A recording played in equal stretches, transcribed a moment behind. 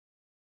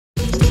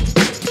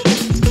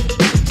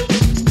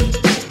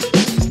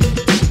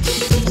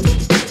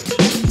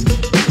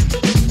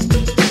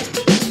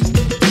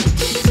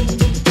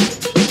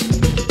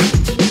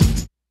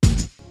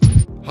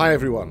Hi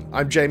everyone,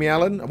 I'm Jamie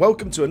Allan and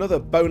welcome to another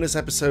bonus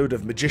episode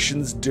of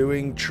Magicians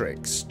Doing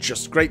Tricks.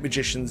 Just great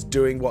magicians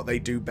doing what they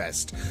do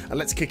best. And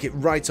let's kick it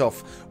right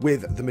off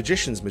with the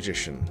magician's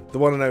magician, the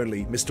one and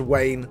only Mr.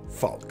 Wayne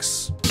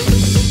Fox.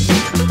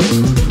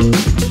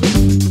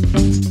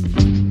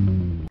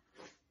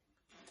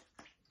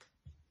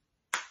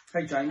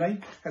 Hey Jamie,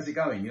 how's it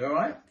going? You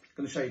alright? I'm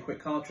going to show you a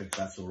quick card trick if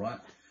that's alright.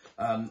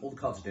 All the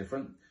cards are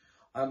different.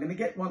 I'm going to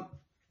get one...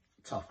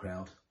 Tough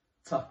crowd.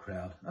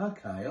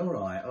 Okay,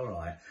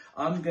 alright.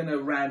 I'm going to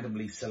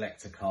randomly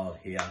select a card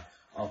here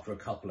after a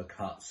couple of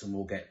cuts and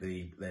we'll get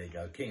the... There you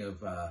go, King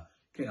of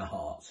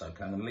Hearts.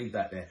 Okay, I'm going to leave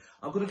that there.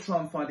 I've got to try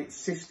and find its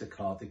sister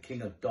card, the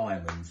King of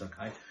Diamonds,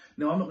 okay?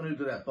 Now, I'm not going to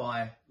do that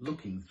by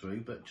looking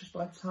through, but just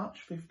by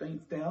touch,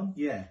 15th down.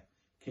 Yeah,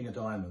 King of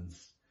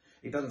Diamonds.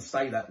 It doesn't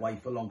stay that way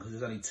for long because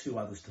there's only two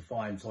others to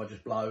find. So I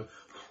just blow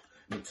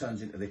and it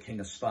turns into the King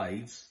of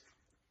Spades.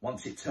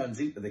 Once it turns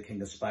into the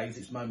King of Spades,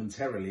 it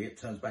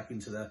turns back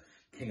into the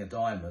King of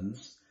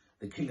Diamonds.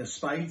 The King of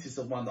Spades is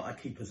the one that I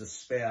keep as a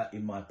spare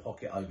in my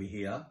pocket over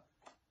here,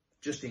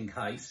 just in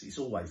case. It's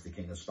always the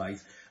King of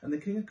Spades. And the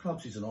King of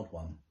Clubs is an odd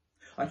one.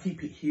 I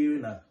keep it here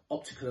in an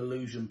optical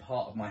illusion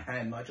part of my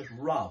hand. And I just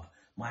rub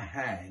my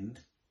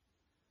hand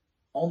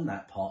on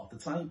that part of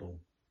the table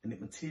and it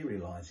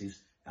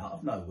materialises out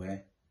of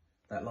nowhere,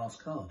 that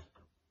last card.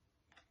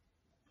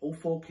 All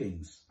four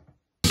kings.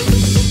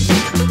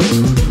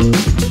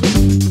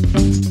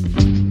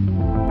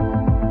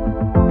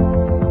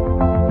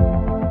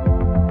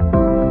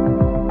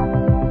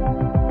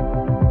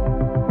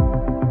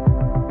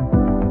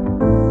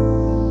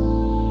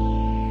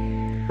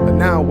 And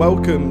now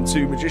welcome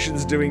to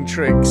Magicians Doing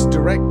Tricks,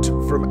 direct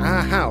from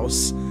our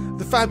house,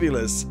 the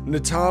fabulous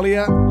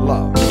Natalia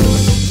Love.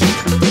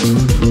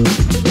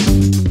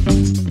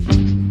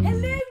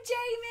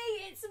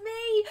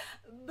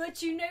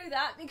 But you know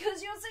that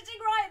because you're sitting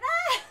right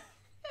there.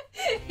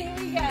 Here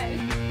we go.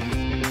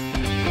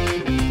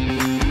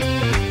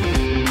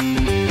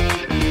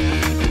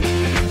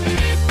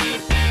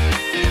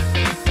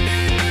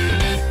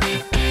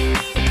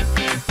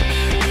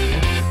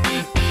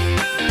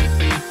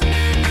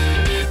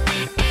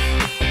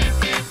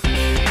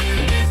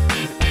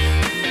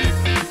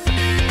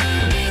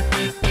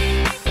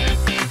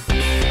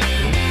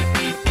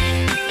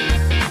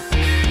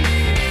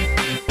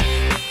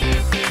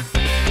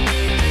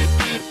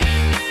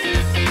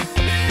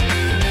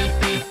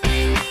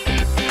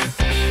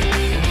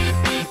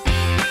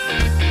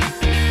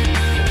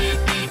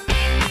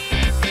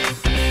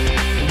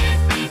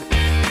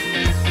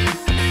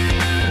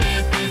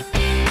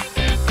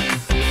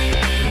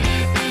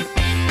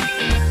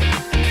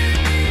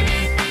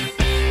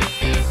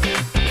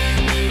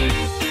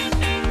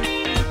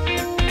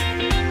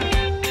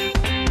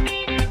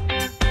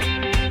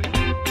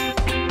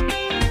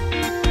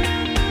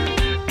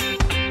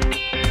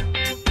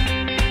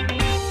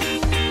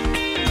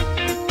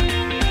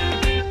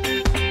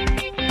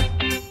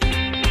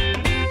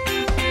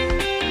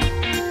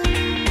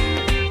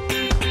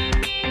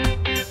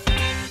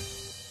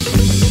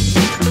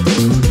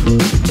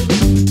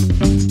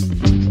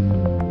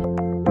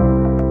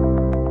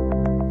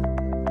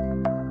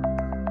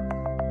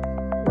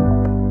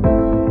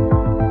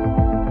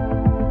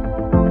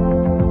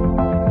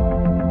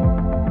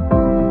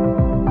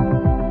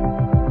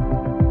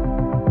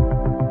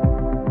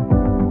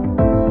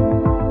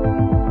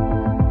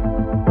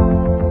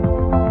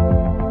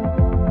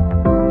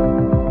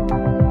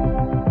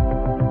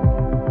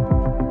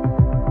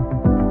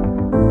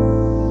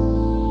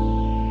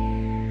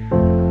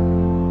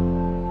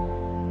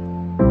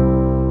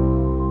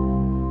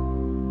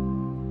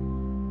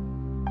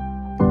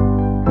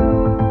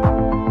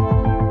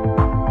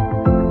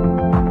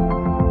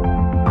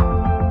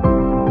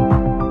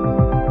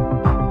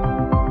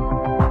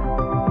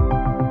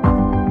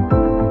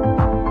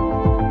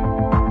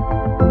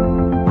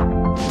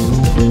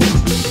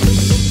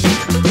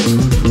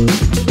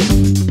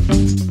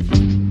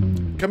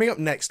 Coming up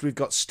next, we've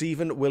got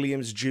Stephen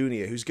Williams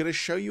Jr., who's going to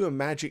show you a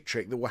magic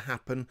trick that will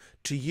happen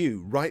to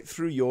you right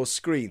through your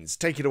screens.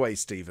 Take it away,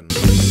 Stephen.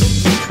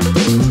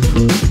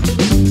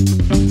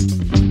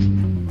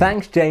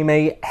 Thanks,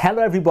 Jamie.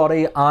 Hello,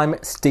 everybody. I'm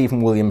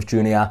Stephen Williams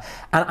Jr.,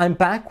 and I'm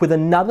back with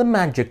another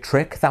magic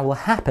trick that will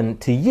happen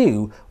to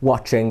you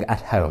watching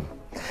at home.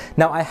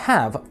 Now, I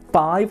have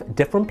 5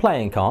 different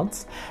playing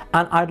cards,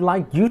 and I'd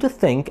like you to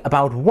think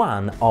about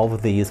one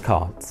of these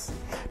cards.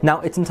 Now,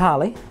 it's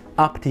entirely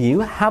up to you.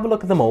 Have a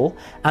look at them all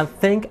and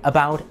think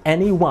about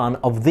any one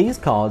of these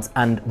cards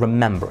and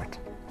remember it.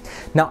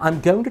 Now, I'm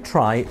going to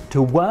try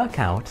to work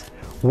out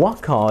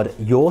what card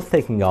you're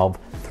thinking of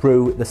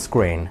through the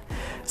screen.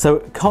 So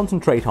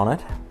concentrate on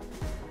it.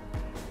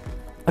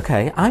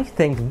 Okay, I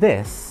think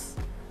this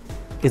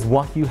is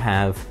what you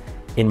have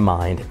in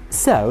mind.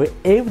 So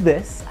if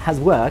this has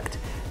worked,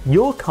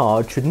 your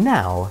card should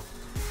now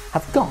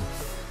have gone.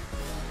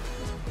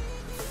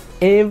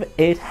 If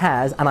it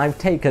has, and I've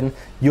taken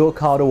your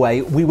card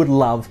away, we would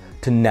love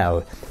to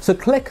know. So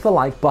click the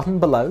like button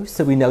below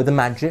so we know the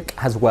magic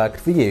has worked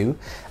for you,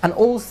 and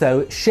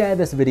also share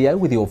this video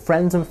with your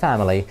friends and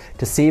family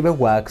to see if it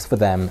works for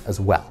them as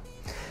well.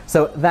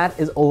 So that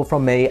is all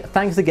from me.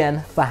 Thanks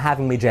again for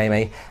having me,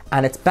 Jamie,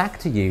 and it's back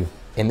to you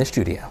in the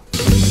studio.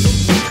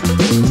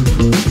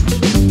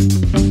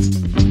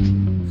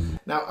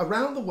 Now,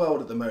 around the world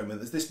at the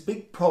moment, there's this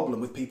big problem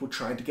with people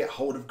trying to get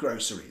hold of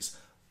groceries.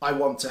 I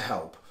want to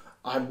help.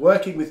 I'm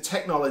working with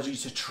technology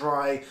to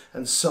try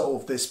and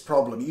solve this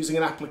problem using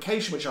an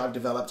application which I've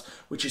developed,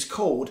 which is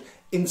called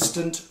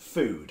Instant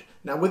Food.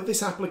 Now, with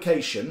this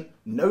application,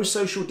 no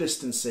social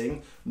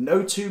distancing,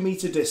 no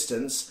 2-meter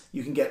distance,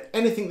 you can get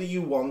anything that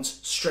you want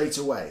straight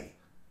away.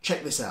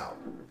 Check this out.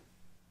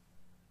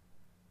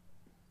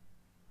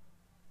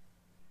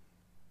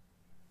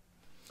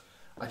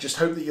 I just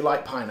hope that you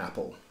like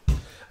pineapple.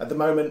 At the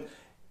moment,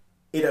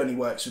 it only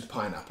works with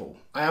pineapple.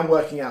 I am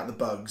working out the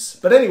bugs.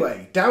 But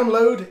anyway,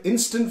 download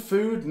Instant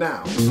Food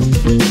now.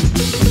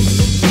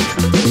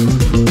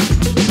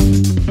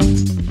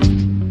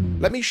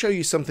 Let me show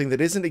you something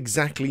that isn't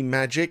exactly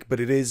magic, but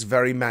it is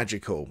very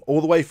magical.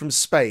 All the way from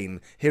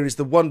Spain, here is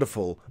the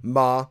wonderful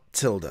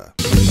Martilda.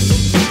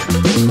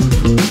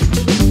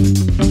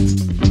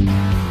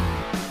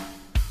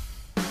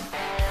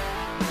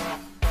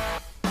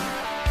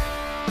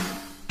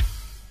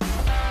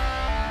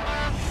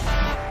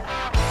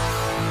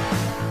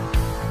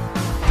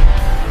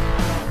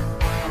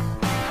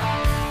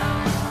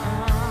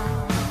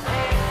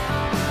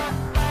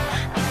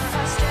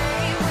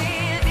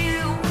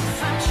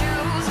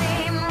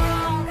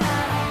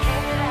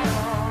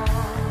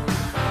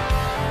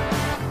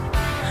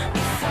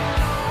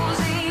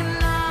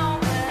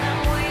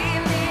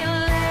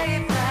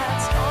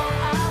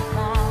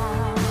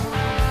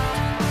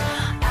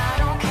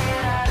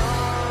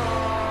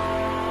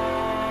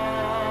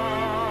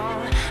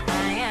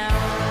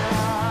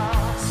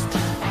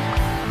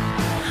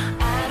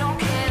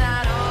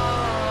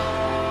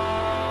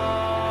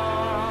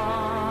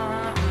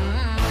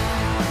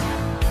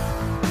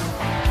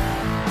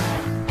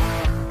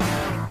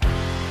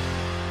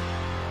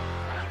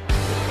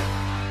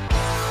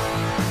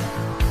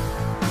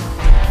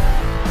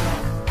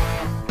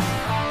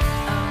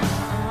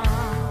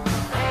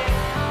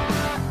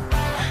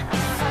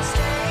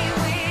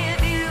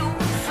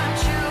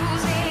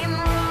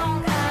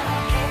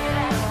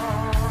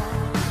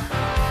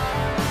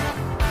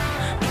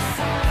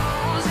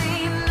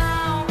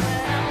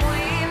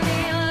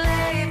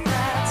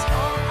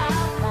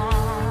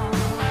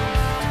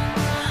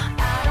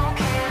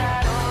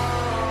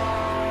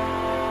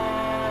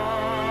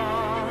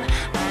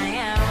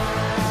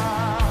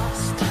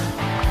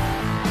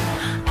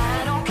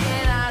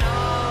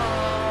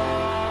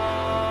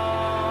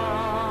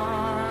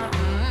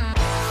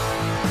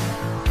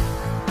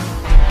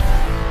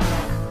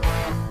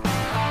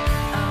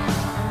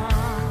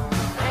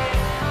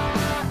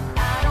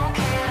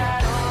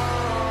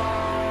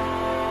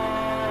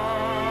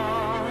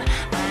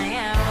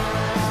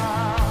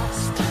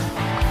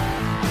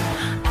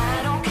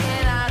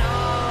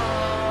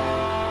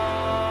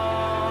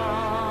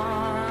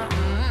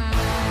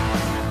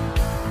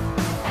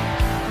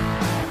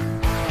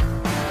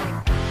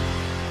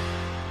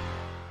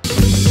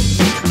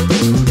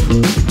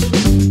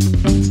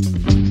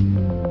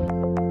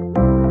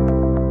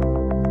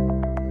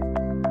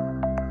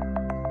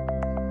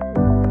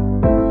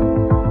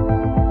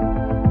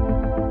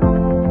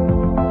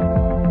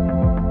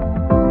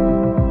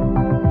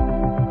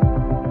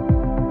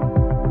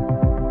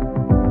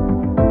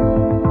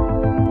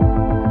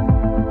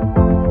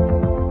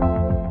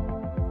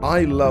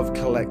 I love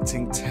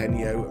collecting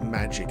Tenyo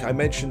magic. I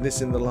mentioned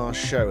this in the last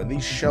show, and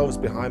these shelves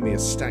behind me are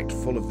stacked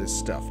full of this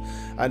stuff.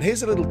 And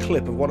here's a little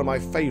clip of one of my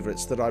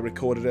favourites that I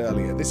recorded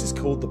earlier. This is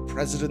called the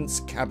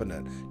President's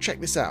Cabinet. Check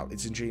this out,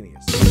 it's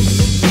ingenious.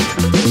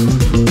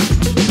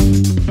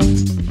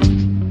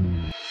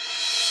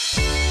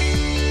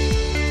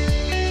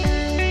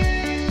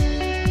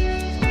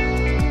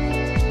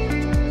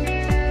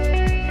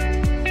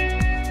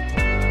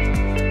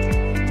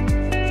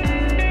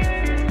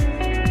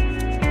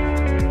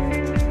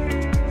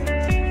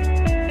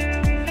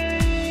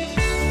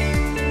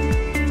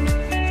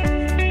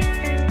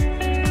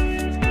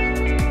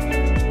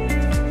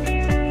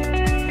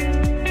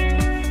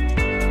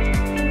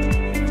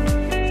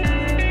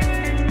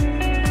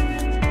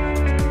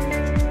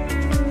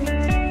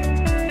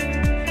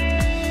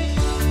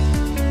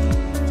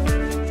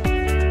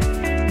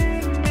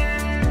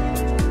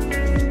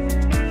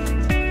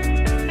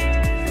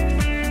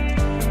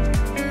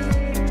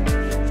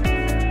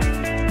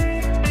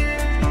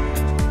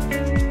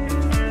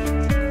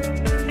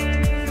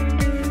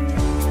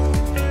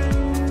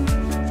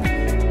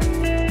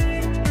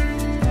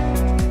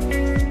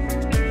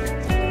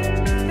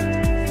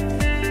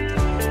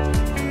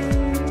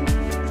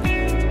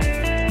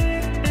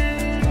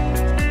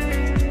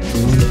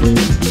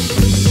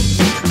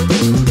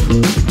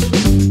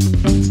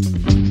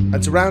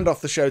 And to round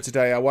off the show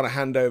today, I want to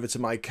hand over to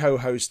my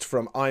co-host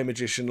from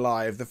iMagician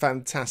Live, the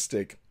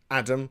fantastic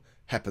Adam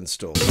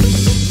Heppenstall.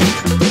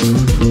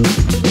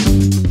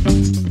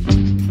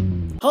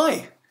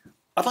 Hi!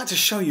 I'd like to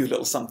show you a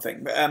little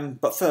something,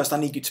 but first I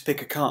need you to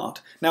pick a card.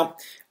 Now,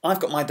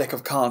 I've got my deck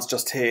of cards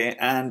just here,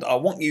 and I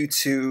want you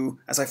to,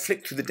 as I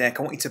flick through the deck,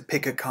 I want you to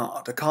pick a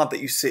card that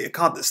you see, a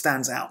card that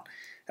stands out.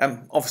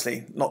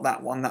 Obviously, not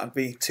that one, that would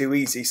be too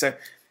easy. So,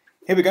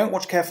 here we go,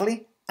 watch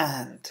carefully,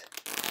 and...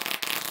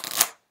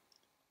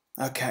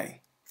 Okay.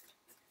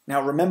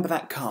 Now, remember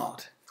that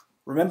card.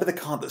 Remember the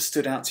card that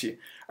stood out to you.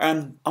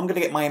 I'm going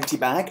to get my empty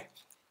bag,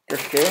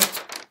 just here.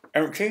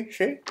 Empty,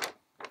 see?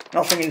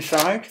 Nothing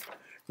inside.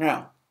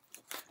 Now,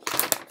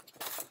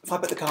 if I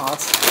put the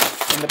cards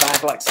in the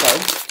bag like so,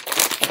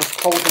 I just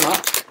hold them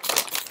up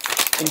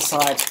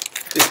inside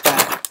this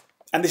bag.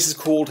 And this is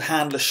called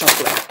handler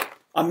shuffling.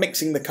 I'm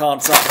mixing the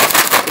cards up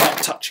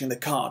without touching the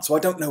card, so I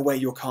don't know where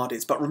your card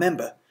is. But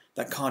remember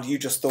that card you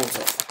just thought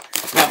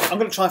of. Now, I'm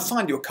going to try and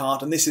find your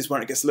card, and this is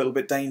where it gets a little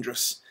bit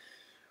dangerous.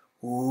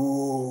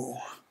 Ooh.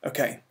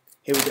 Okay,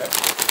 here we go.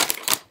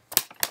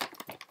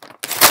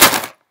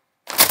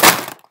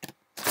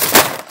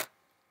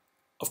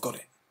 I've got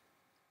it.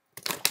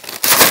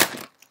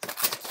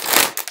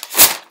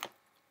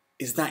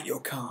 Is that your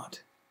card?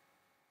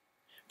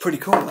 Pretty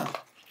cool, though.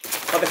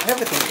 But the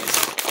clever thing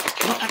is,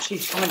 you're not actually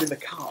finding the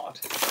card.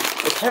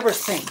 The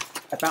cleverest thing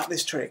about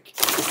this trick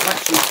is to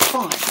actually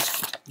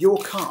find your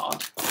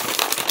card,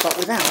 but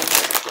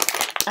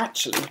without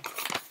actually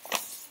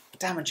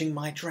damaging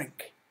my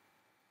drink.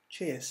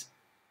 Cheers.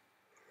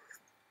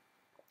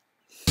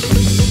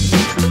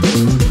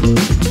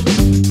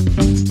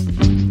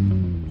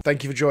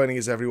 Thank you for joining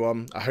us,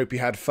 everyone. I hope you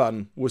had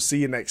fun. We'll see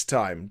you next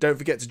time. Don't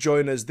forget to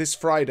join us this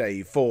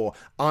Friday for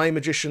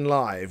iMagician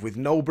Live with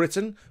Noel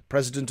Britton,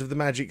 President of the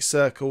Magic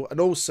Circle, and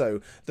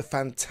also the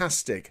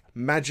fantastic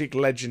magic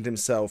legend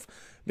himself,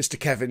 Mr.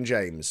 Kevin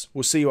James.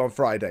 We'll see you on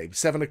Friday,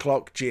 7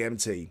 o'clock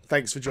GMT.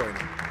 Thanks for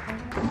joining.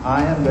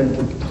 I am going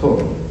to pull.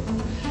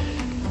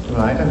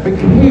 Right, a quick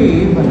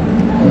heave.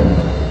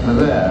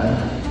 There.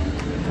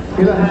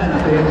 Feel the hand,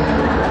 please.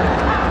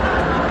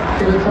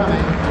 Feel the tummy.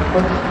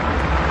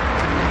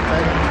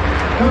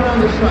 Come around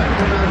this way,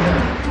 come around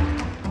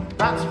here.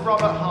 That's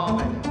Robert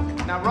Harbin.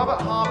 Now,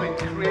 Robert Harbin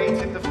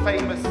created the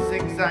famous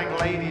zigzag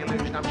lady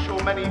illusion. I'm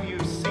sure many of you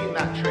have seen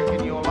that trick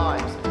in your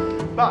lives.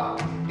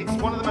 But it's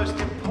one of the most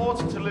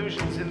important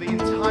illusions in the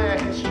entire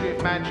history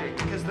of magic,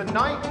 because the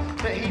night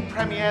that he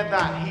premiered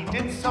that, he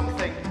did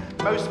something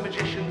most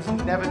magicians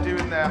never do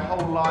in their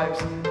whole lives.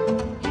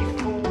 He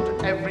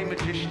fooled every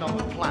magician on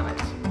the planet,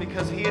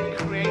 because he had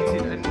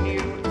created a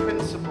new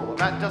principle.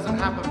 That doesn't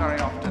happen very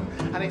often.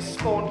 And it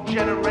spawned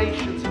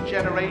generations and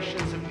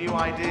generations of new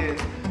ideas.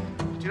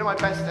 Do you know my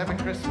best ever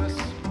Christmas?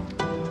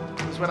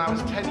 It was when I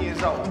was 10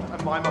 years old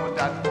and my mum and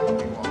dad bought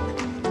me one.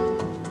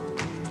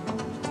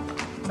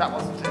 That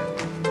wasn't it.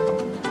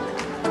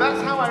 But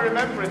that's how I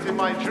remember it in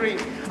my dream.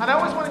 And I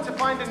always wanted to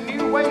find a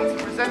new way to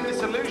present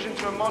this illusion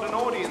to a modern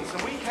audience,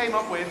 and we came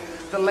up with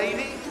the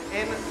lady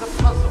in the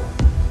puzzle.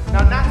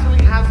 Now,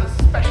 Natalie has a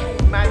special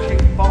magic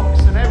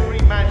box, and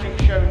every magic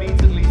show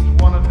needs at least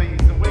one of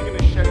these, and we're going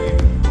to show you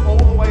all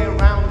the way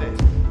around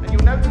it. And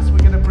you'll notice we're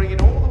going to bring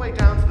it all the way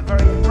down to the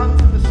very front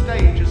of the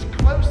stage, as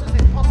close as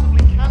it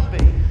possibly can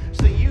be,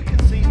 so that you can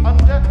see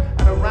under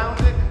and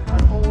around it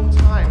at all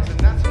times.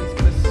 And Natalie's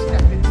going to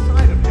step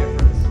inside of here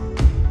for us.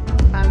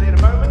 And in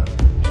a moment,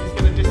 she's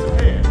going to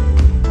disappear.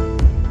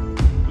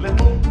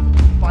 Little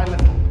by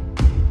little.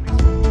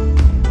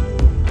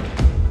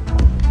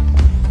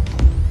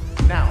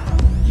 Now,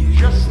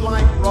 just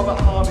like Robert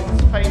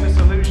Harbin's famous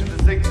illusion,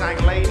 the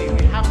zigzag lady,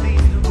 we have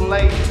these little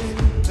layers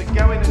that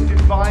go in and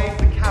divide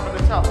the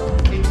cabinet up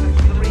into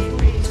 3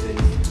 pieces.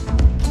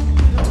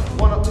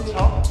 One at the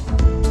top,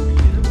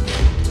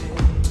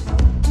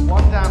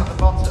 one down at the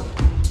bottom.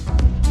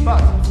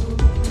 But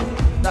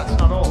that's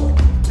not all,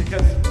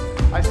 because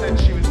I said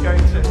she was going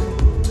to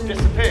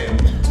disappear,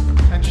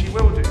 and she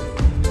will do.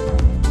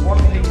 One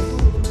piece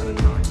at a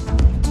time.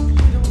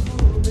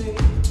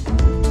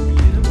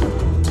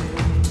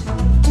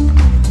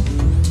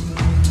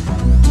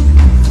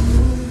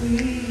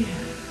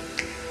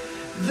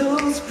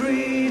 Those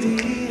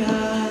pretty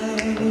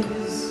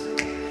eyes,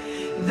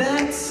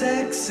 that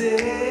sexy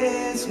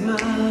smile.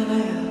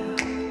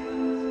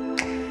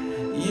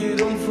 You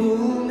don't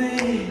fool